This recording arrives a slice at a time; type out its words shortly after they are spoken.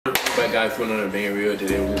back, guys, for another banger video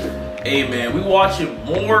today. Hey man, we watching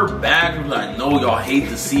more Backrooms. I know y'all hate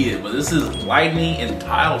to see it, but this is lighting and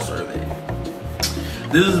tile survey.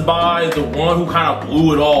 This is by the one who kind of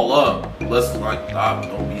blew it all up. Let's like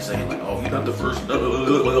don't be saying like, oh, he's not the first.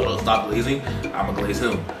 Stop glazing. I'ma glaze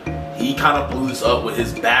him. He kind of blew this up with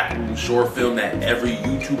his Backrooms short film that every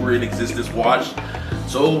YouTuber in existence watched.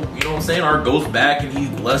 So, you know what I'm saying? Our goes back and he's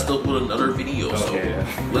blessed up with another video. Okay, so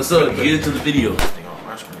yeah. let's get into the video. This thing on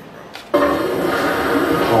my screen, bro.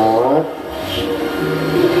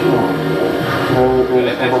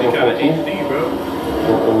 That's actually kind of HD, bro.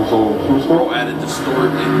 Bro added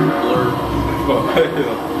distort and blur.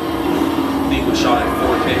 Thing was shot at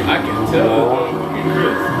 4K. I can tell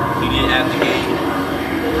He didn't add the game.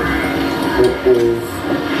 It is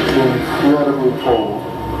incredibly cold.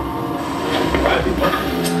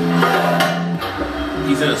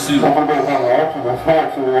 He's in a suit. Oh,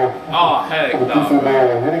 heck no.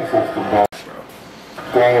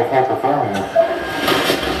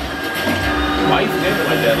 Why you standing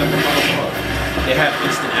like that? Like a motherfucker. They have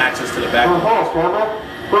instant access to the back.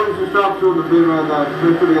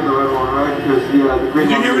 Did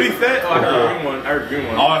you hear what he said? Oh, I heard green one. I heard green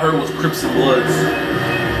one. All I heard was Crips and Bloods.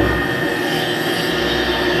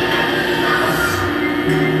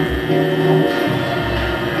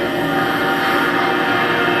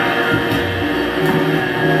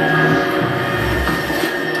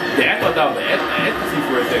 Yeah, I thought that was an ecstasy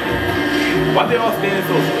for a second. Why they all standing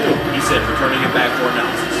so still? He said returning it back for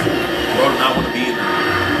analysis. Bro did not want to be in there.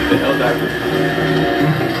 What the hell, doctor?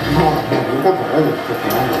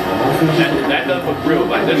 That does look real.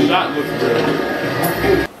 Like, that shot looks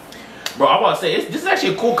real. Bro, I want to say, this is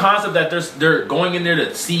actually a cool concept that they're going in there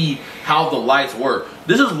to see how the lights work.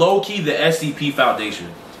 This is low-key the SCP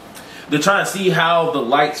Foundation. They're trying to see how the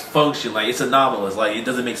lights function. Like, it's anomalous. Like, it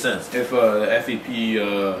doesn't make sense. If the SCP,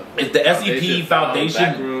 if the SCP Foundation,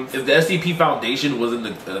 Backrooms. if the SCP Foundation was in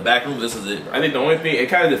the back room, this is it, bro. I think the only thing, it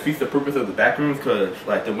kind of defeats the purpose of the Backrooms because,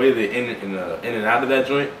 like, the way they're in and out of that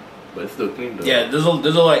joint, but it's still clean though. Yeah, there's a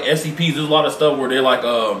like SCPs. There's a lot of stuff where they're like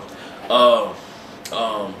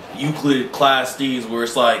Euclid class things where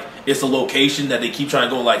it's like it's a location that they keep trying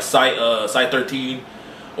to go like site 13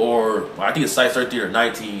 or I think it's site 13 or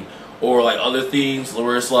 19 or like other things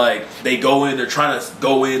where it's like they go in, they're trying to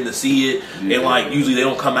go in to see it, yeah. And like usually they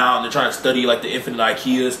don't come out and they're trying to study like the infinite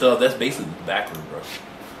IKEA and stuff. That's basically the back room, bro.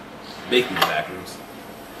 Basically the back rooms.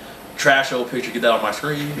 Trash old picture, get that on my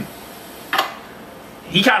screen.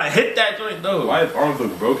 He kind of hit that joint though. Why his arms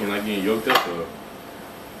look broken, like getting yoked up though?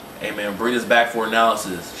 Hey man, bring this back for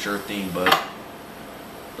analysis. Sure thing, but a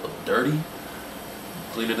little dirty.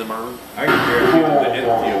 Cleaner than my room. I can guarantee there's an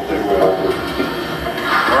entity up there, bro.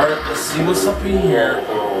 Alright, let's see what's up in here.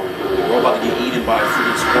 We're about to get eaten by a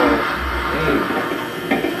freaking squirrel.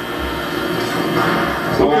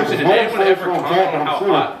 So, did anyone ever comment on how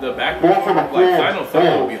hot the back room was? Like, I know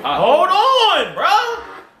someone would be hot. Hold on, bro!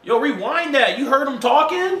 Yo, rewind that. You heard him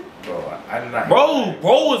talking? Bro, I did not. Bro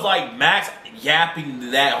was like max yapping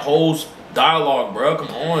that whole dialogue, bro. Come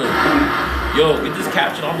on. Yo, get this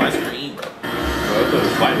caption on my screen, bro.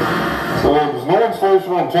 So there's no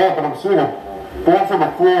insulation on top, and I'm seeing a bunch of the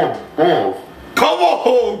floor above. Come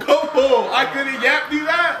on! I couldn't yap do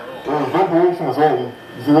that. There's ventilation as well.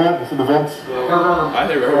 You see that? You see the vents? I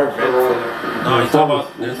never heard vents. No, you talking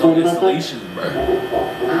about there's no insulation, bro. I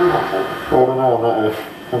don't know.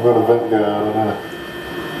 I'm going to vent guy. I don't know.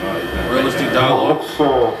 Realistic dialogue. Looks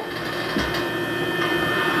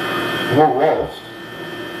no rest,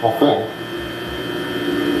 I think.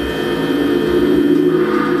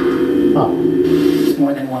 Huh.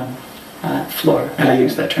 More than one floor, and I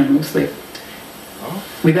use that term loosely.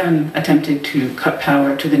 We then attempted to cut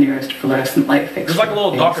power to the nearest fluorescent light fixture. It's like a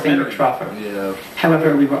little documentary. Yeah.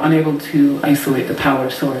 However, we were unable to isolate the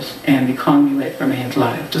power source, and the conduit remained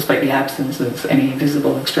live, despite the absence of any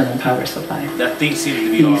visible external power supply. That thing seems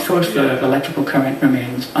to be the off. source of electrical current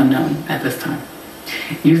remains unknown at this time.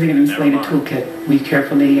 Using an insulated toolkit, we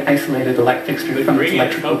carefully isolated the light fixture from its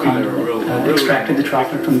electrical conduit, extracted the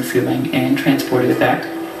droplet from the ceiling, and transported it back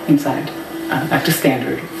inside, back to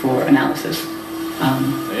standard for analysis. A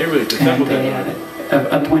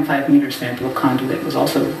 0.5 meter sample of conduit was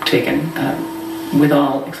also taken, with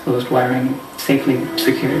all exposed wiring safely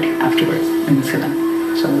secured afterwards in the ceiling.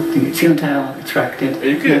 So the ceiling tile extracted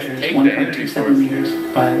measures 1.27 meters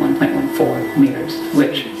by 1.14 meters,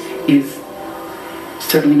 which is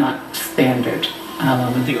certainly not standard.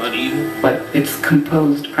 But it's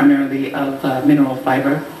composed primarily of mineral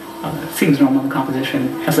fiber. Seems normal in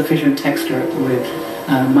composition, has sufficient texture with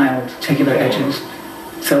mild tegular edges.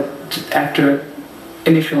 So after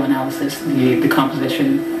initial analysis, the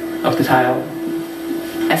composition of the tile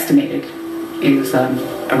estimated is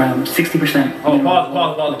around 60%. Oh,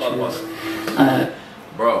 pause.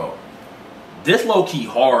 Bro, this low key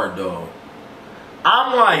hard though.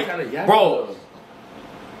 I'm like, bro,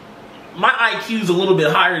 my IQ's a little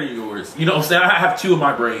bit higher than yours. You know what I'm saying? I have 2 in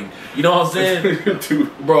my brain. You know what I'm saying? 2.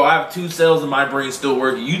 Bro, I have 2 cells in my brain still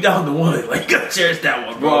working. You down to 1. Like, you gotta cherish that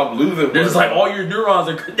one, bro. I'm losing. There's like all your neurons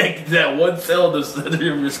are connected to that one cell in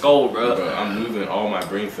your skull, bro. I'm losing all my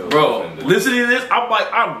brain cells. Bro, listening to this,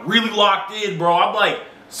 I'm really locked in, bro. I'm like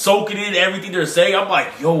soaking in everything they're saying. I'm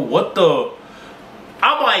like, yo, what the?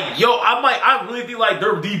 I really think like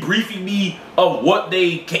they're debriefing me of what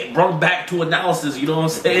they brought back to analysis. You know what I'm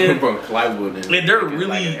saying? From plywood, and they're really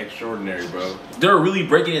like extraordinary, bro. They're really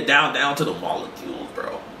breaking it down to the molecules,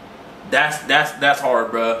 bro. That's hard,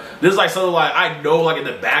 bro. This is like something like I know, like in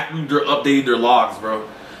the back room, they're updating their logs, bro.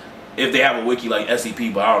 If they have a wiki like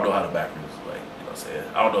SCP, but I don't know how the back rooms like. You know what I'm saying?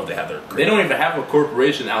 I don't know if they have their. They don't even have a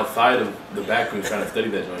corporation outside of the back room trying to study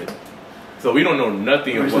that joint. So we don't know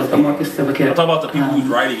nothing of what's going on. I'm talking about the people who's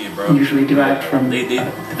writing it, bro. Usually derived from they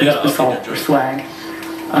got basalt or slag.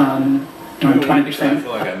 20%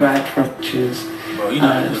 derived from, which is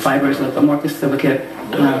fibers of amorphous silicate,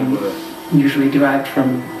 usually derived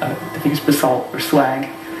from, I think it's basalt or slag.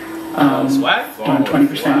 Swag?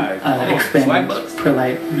 20% expanded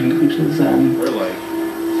perlite, which is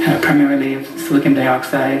primarily of silicon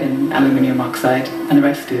dioxide and aluminium oxide, and the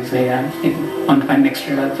rest is a undefined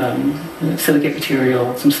mixture of silicate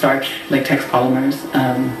material, some starch, latex polymers,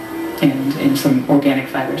 and some organic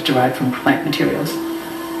fibers derived from plant materials.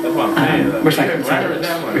 That's what I'm saying. Recycled cellulose,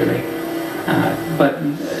 really. But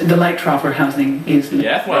the light troffer housing is...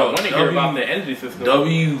 Yeah, that's what I want to hear about the energy system.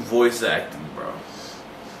 W voice acting, bro.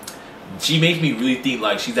 She makes me really think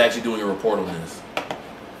like she's actually doing a report on this.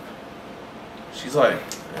 She's like...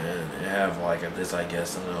 And they have like this, I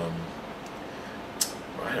guess, and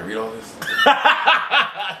I had to read all this.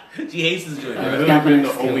 She hates this joint, bro. That's been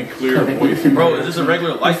the only clear voice. Bro, is this a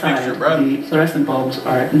regular light fixture, bro? The fluorescent bulbs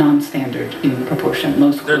are non-standard in proportion.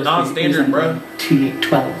 Most they're non-standard, bro.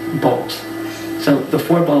 T12 bulbs. So the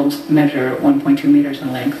 4 bulbs measure 1.2 meters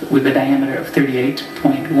in length with a diameter of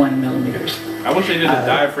 38.1 millimeters. I wish they did a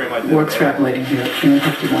diaphragm like this. We're extrapolating here,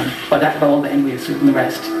 51. But that bulb and the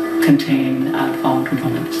rest contain following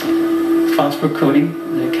components. Phosphor coating,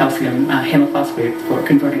 the calcium halophosphate for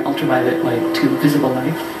converting ultraviolet light to visible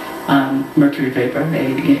light. Mercury vapor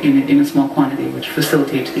in a small quantity, which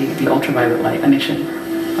facilitates the ultraviolet light emission.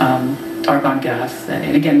 Argon gas,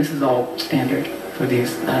 and again, this is all standard for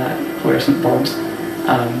these fluorescent bulbs.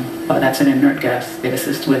 But that's an inert gas. It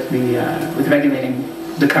assists with regulating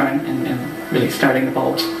the current and really starting the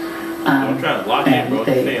bulbs. I'm trying to lock in, bro. You're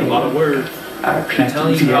saying a lot of words.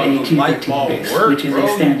 Connected via a T13 base, which is a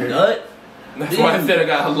standard. That's why I said I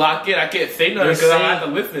gotta lock in. I can't say nothing because I have to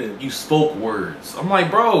listen. You spoke words. I'm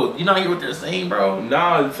like, bro, you not hear what they're saying, bro?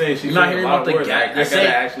 Nah, I'm saying she's not hearing about the words. I gotta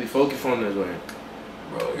actually focus on this one.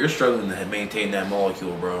 Bro, you're struggling to maintain that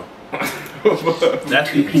molecule, bro.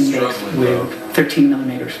 That's you can struggling, with 13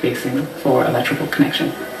 millimeter spacing for electrical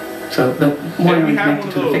connection. So the wire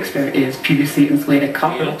connected to the fixture is PVC insulated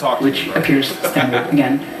copper, which appears standard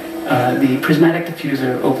again. The prismatic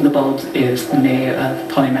diffuser over the bulbs is made of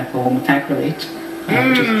polymethyl methacrylate,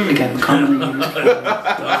 which is again commonly used for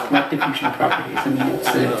light diffusion properties. I mean,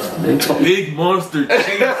 it's big monster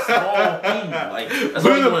chase small thing. Like that's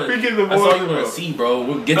all you want to see, bro.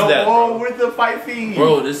 We'll get to that. Oh, where's the fight scene?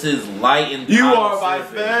 Bro, this is light and you are my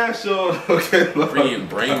special. Okay, bringing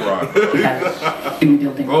brain rock, bro. In the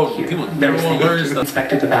building, bro, people never want to learn stuff.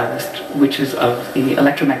 Inspected the ballast, which is of the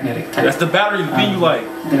electromagnetic type. That's the battery thing you like.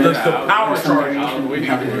 The power charge.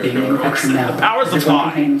 The power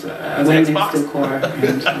supply. Contains steel core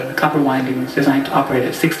and copper windings designed to operate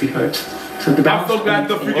at 60 hertz. So the I'm so glad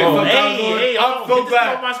the freaking I'm so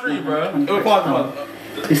glad on my screen, bro.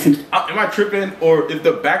 Am I tripping, or is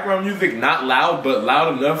the background music not loud but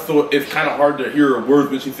loud enough so it's kind of hard to hear her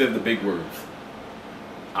words when she says the big words?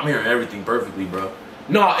 I'm hearing everything perfectly, bro.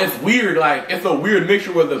 No, it's weird. Like it's a weird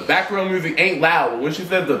mixture where the background music ain't loud. When she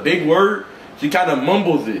says the big word, she kind of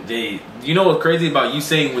mumbles it. You know what's crazy about you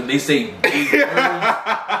saying when they say big words,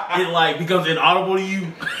 it like becomes inaudible to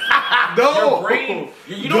you? No! Your brain,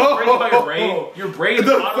 you know what's crazy about your brain? Your brain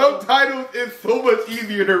subtitles is so much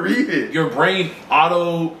easier to read it. Your brain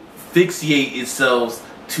auto-fixate itself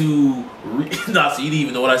to... so you didn't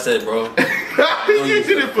even know what I said, bro. You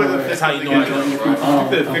didn't put it. That's how you know I know, bro. All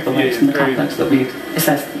of the lights in the complex that we've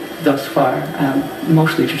assessed thus far,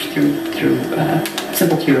 mostly just through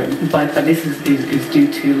simple curing, but this is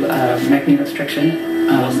due to magnetostriction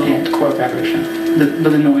and core vibration.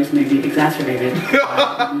 The noise may be exacerbated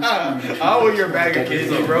Oh, you're a bag of kids,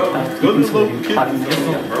 bro. Go to the local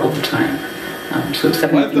kids, bro. over time. So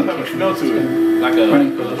 7 Why does it have a smell to it? Like a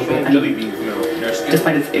running for a little bit. jelly bean smell.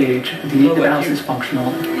 Despite its age, the valve is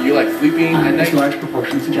functional. You like sleeping at Its night? large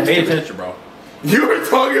proportions suggest Pay it was attention, bro. You were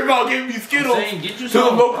talking about giving me Skittles I'm saying, get you to the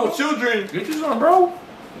some, local bro. children. Get you some, bro.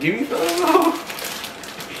 Give me some.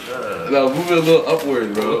 No, move it a little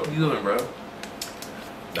upwards, bro. What you doing, bro?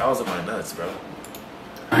 That was in my nuts, bro.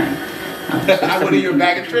 I went in your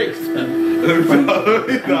bag of tricks.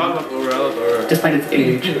 Despite its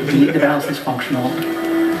age, the valve is functional.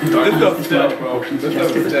 This stuff's stealth, bro. Proportions This suggest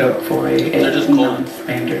stuff it is was built stealth. for They're a just cold.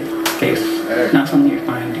 non-standard space. Not something you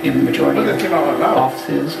find in the majority Look, it of came out of my mouth.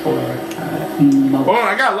 offices or most. Hold on,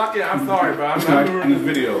 I gotta lock it. I'm sorry, bro. I'm not doing this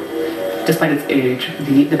video. Despite its age,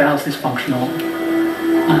 the valve is functional.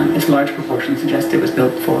 Its large proportions suggest it was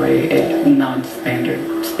built for a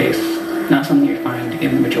non-standard space. Not something you find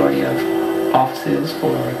in the majority of offices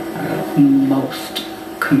or most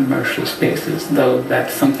commercial spaces, though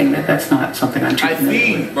that's not something I'm too I familiar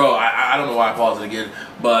see. with. Bro, I don't know why I paused it again,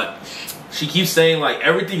 but she keeps saying like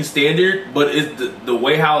everything's standard, but it's the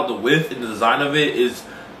way how the width and the design of it is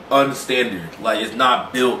unstandard. Like it's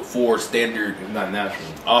not built for standard It's not natural.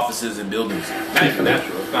 offices and buildings. Not even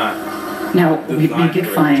natural. It's not. Now, we did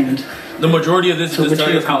find The majority of this so is just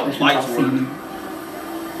telling us how compositions lights all work. seem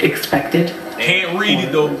expected. Can't read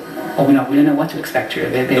it though. Oh, we don't know what to expect here.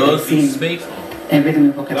 They Does seem these space? everything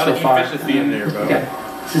we've looked A at lot so of far. efficiency in there, bro. Yeah,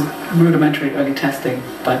 this is rudimentary early testing,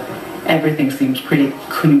 but everything seems pretty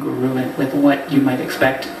congruent with what you might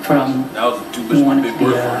expect from That was too much one of a of big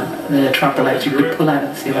word for her. the trapper lights you could pull out of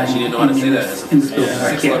the ceiling. She didn't know how to say that. In this building Yeah,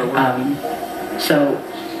 right here. six-letter So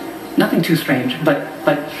nothing too strange, but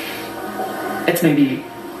it's maybe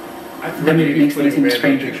that maybe makes things seem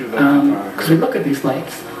stranger because we look at these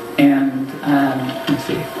lights and let's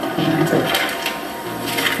see.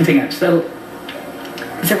 So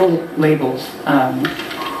several labels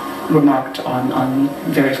were marked on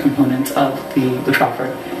various components of the troffer.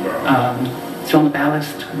 So on the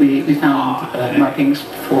ballast, we found markings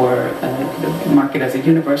for mark it as a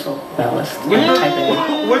universal ballast. When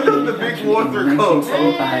does the big monster come, bro?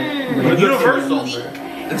 Universal.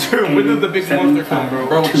 When does the big monster come, bro?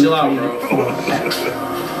 Bro, chill out, bro.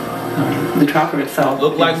 The troffer itself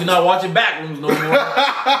Look like we're not watching Backrooms no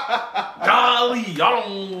more. Golly, y'all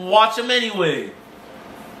don't watch them anyway.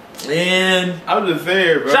 And I'm just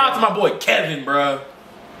saying, bro. shout out to my boy Kevin, bro.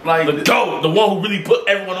 Like The GOAT, the one who really put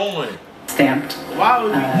everyone on. stamped why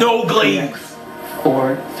would you? No glaze.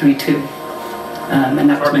 432. And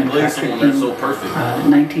that was Hard to glaze manufactured someone that's in so perfect.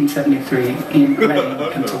 1973 in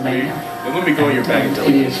Reading, Pennsylvania. And let me go in your bag and tell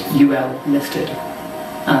It you. is UL listed.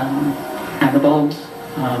 And the bulbs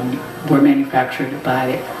were manufactured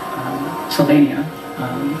by Sylvania,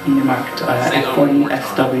 and they're marked Say it one more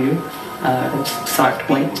F40SW, soft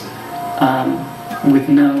white, with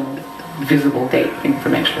no visible date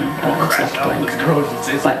information. Soft blank.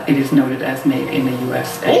 But it is noted as made in the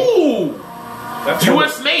USA. Ooh!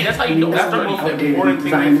 US made, that's how you know it's That's the most 30. outdated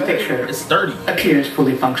design picture It's 30. appears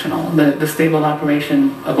fully functional. The stable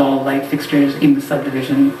operation of all light fixtures in the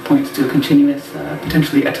subdivision points to a continuous,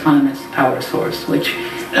 potentially autonomous power source, which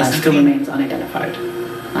still remains unidentified.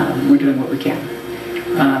 We're doing what we can.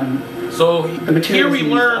 So The here materials we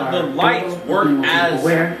used learn the are lights durable, work renewable, as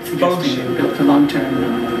aware, suggesting they function. were built for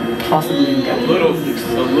long-term, possibly indefinite use.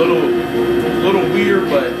 A little weird,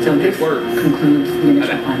 but So this it works. concludes the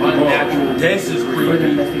initial An finding. unnatural. This is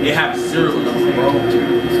creepy. It has serial numbers, bro.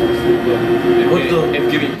 What the?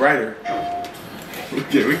 It's getting brighter.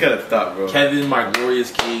 Yeah, we gotta stop, bro. Kevin, my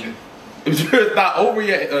glorious king. It's not over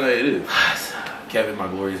yet. Oh, no, it is. Kevin, my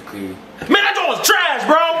glorious king. Man, that joint was trash,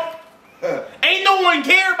 bro. Ain't no one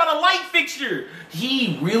care about a light fixture.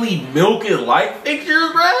 He really milking light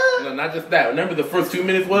fixtures, bro. No, not just that. Remember the first 2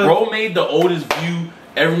 minutes was? Bro made the oldest view.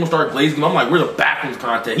 Everyone started glazing him. I'm like, where's the Backrooms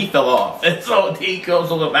content? He fell off. And so he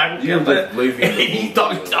comes on the Backrooms You was content. just glazing And he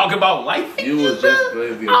talking about light fixtures. You was bro. just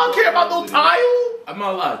glazing. I don't care about no tile. I'm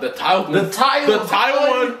not lying. The tile The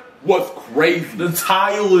one was crazy. The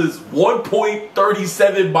tile is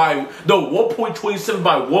 1.37 by 1.27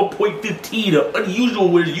 by 1.15. The unusual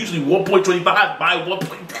one is usually 1.25 by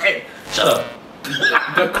 1.10. Shut up.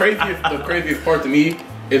 The craziest part to me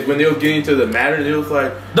is when they were getting to the matter. It was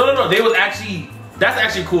like No. They was actually. That's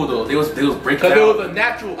actually cool though. They was breaking because down. there was a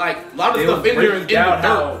natural a lot of They stuff was in there is in the breaking down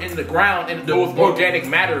how- dirt, in the ground, and the- it was organic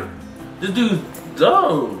matter. This dude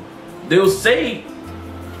dumb. They will say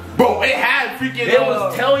Bro, it had freaking. they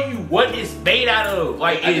will tell you what it's made out of.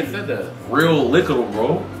 Like I it's just said that. real liquid,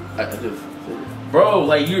 bro. I just said that. Bro,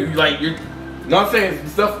 like you're You know what I'm saying? The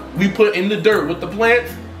stuff we put in the dirt with the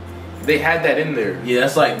plants, they had that in there. Yeah,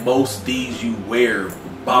 that's like most things you wear.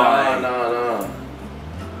 By Nah.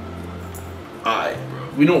 Alright, bro.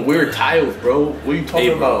 We don't wear tiles, bro. What are you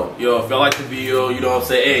talking about? Yo, if y'all like the video, you know what I'm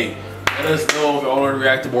saying? Hey, let us know if y'all want to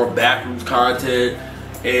react to more Backrooms content.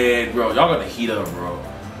 And, bro, y'all gonna heat up, bro.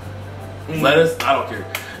 Let us, I don't care.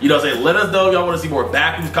 You know what I'm saying? Let us know if y'all want to see more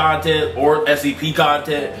Backrooms content or SCP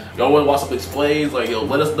content. Y'all want to watch some explains. Like, yo,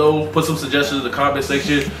 let us know. Put some suggestions in the comment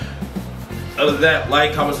section. Other than that,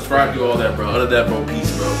 like, comment, subscribe, do all that, bro. Other than that, bro,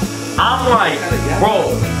 peace, bro. I'm like,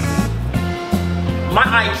 bro, my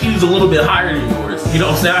IQ's a little bit higher than yours. You know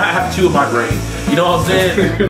what I'm saying? I have 2 in my brain. You know what I'm saying?